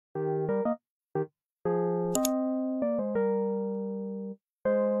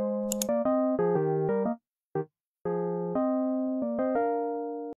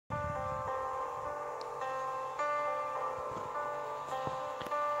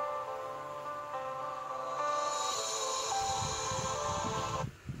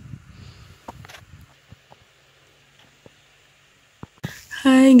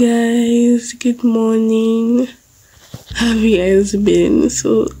Hi guys, good morning. How have you guys been?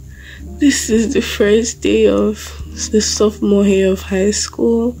 So this is the first day of the sophomore year of high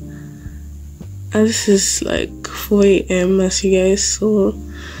school, and this is like 4 a.m. as you guys saw.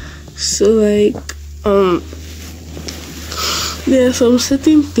 So there are some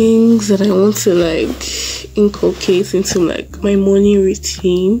certain things that I want to inculcate into my morning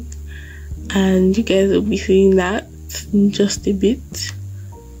routine, and you guys will be seeing that in just a bit.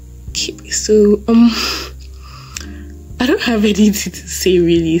 Okay, so I don't have anything to say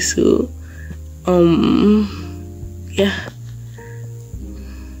really, so yeah.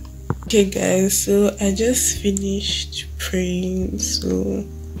 Okay guys, so I just finished praying, so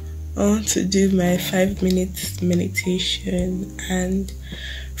I want to do my 5-minute meditation, and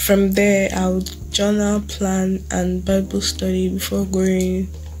from there I'll journal, plan and Bible study before going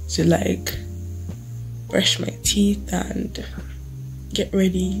to brush my teeth and get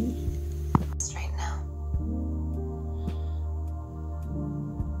ready. Straighten out.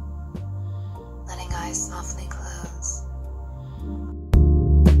 Letting eyes softly close.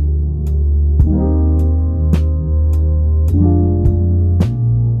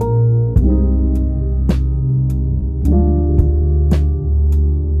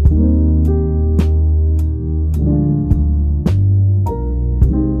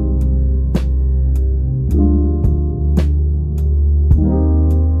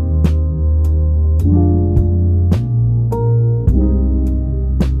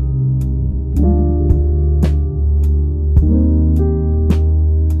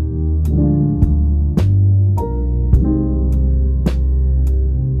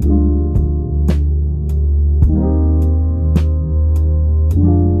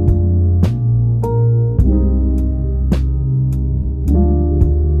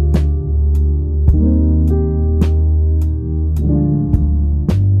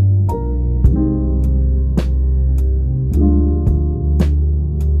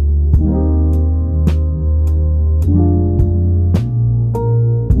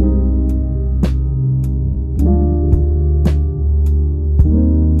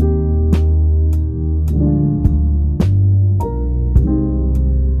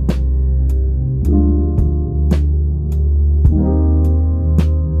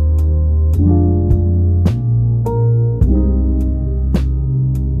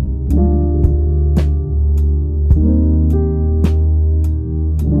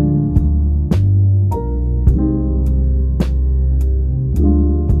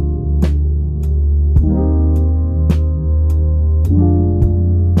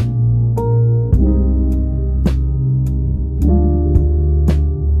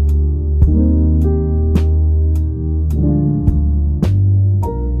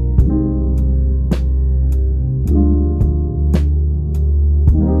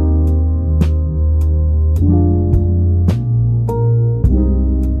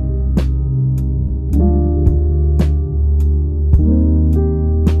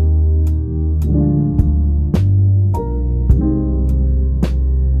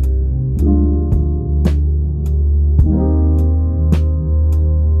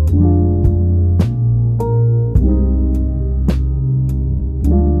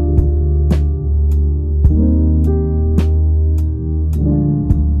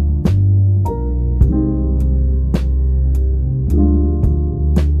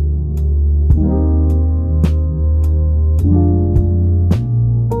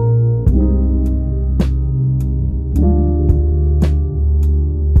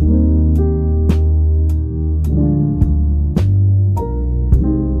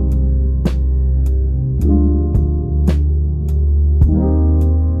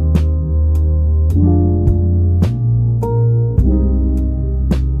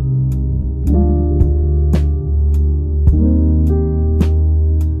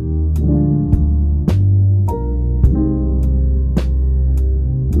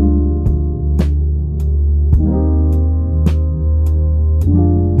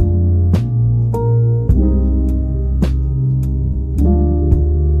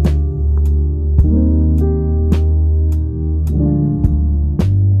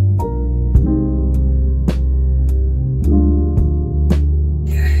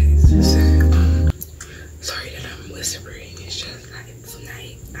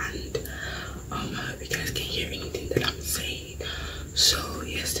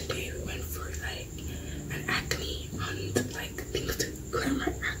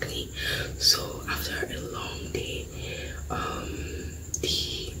 So after a long day,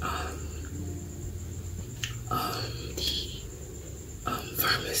 the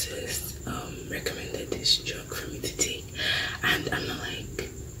pharmacist recommended this drug for me to take, and I'm not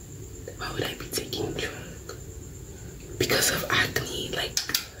why would I be taking drug? Because of acne. Like,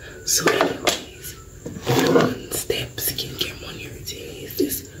 so anyways, one step skincare money routine is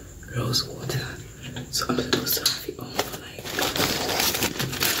this rose water. So I'm supposed to have it on for like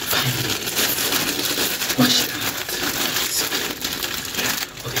 5 minutes. Wash it out. So yeah,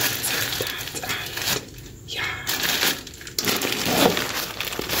 obviously that, and yeah.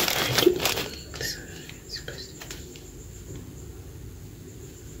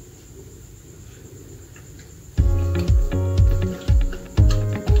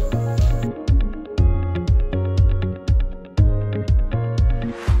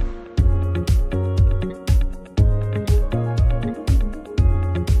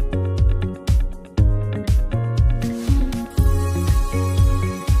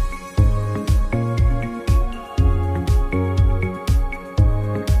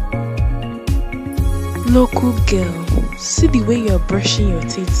 Local girl, see the way you're brushing your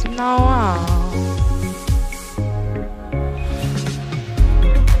teeth now. I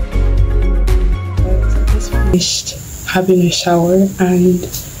just finished having a shower and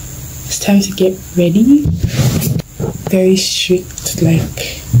it's time to get ready. Very strict,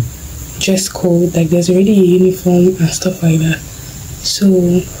 like dress code, like there's already a uniform and stuff like that. So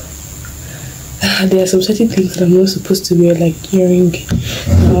there are some certain things that I'm not supposed to wear, like earring.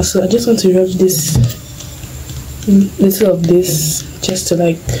 So I just want to rub this little of this just to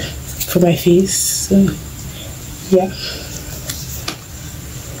like for my face. So yeah.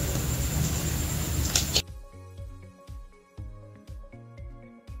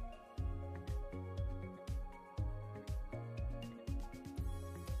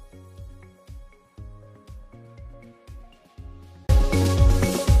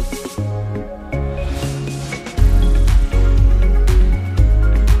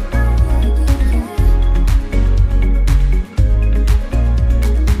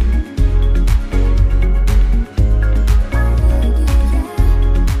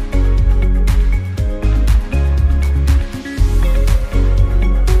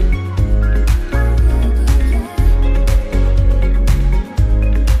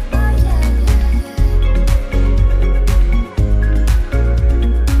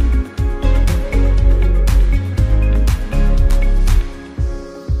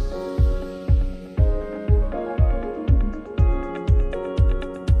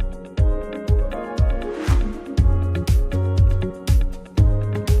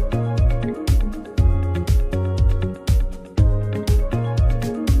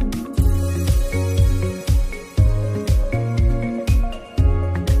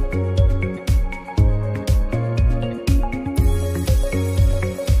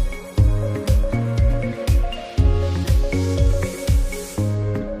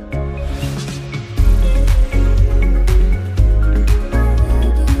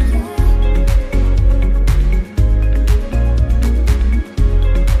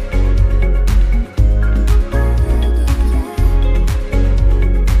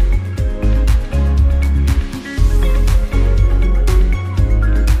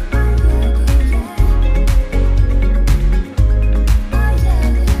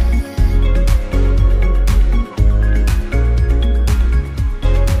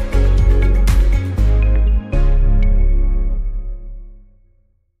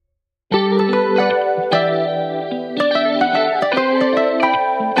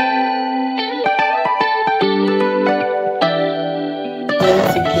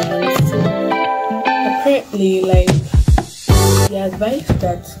 Apparently, like the advice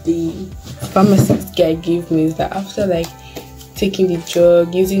that the pharmacist guy gave me is that after like taking the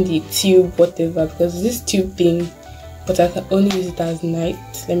drug, using the tube, whatever, because this tube thing, but I can only use it as night.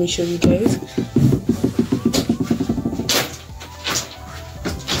 Let me show you guys.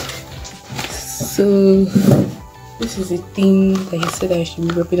 So this is the thing that he said I should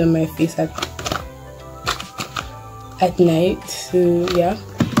be rubbing on my face at night. So yeah,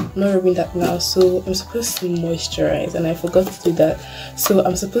 I'm not rubbing that now. So I'm supposed to moisturize and I forgot to do that. So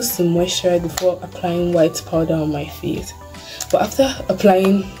I'm supposed to moisturize before applying white powder on my face. But after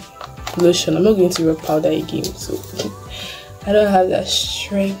applying lotion, I'm not going to rub powder again. So I don't have that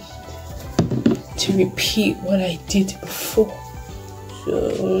strength to repeat what I did before.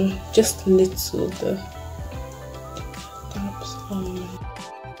 So just little the taps on my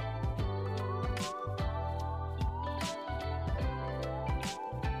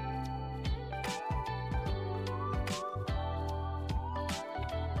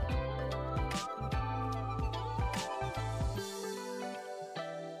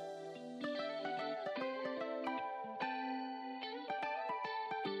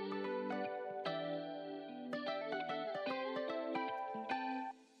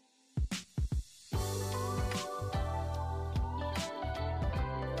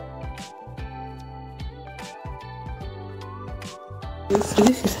So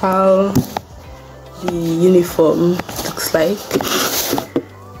this is how the uniform looks like.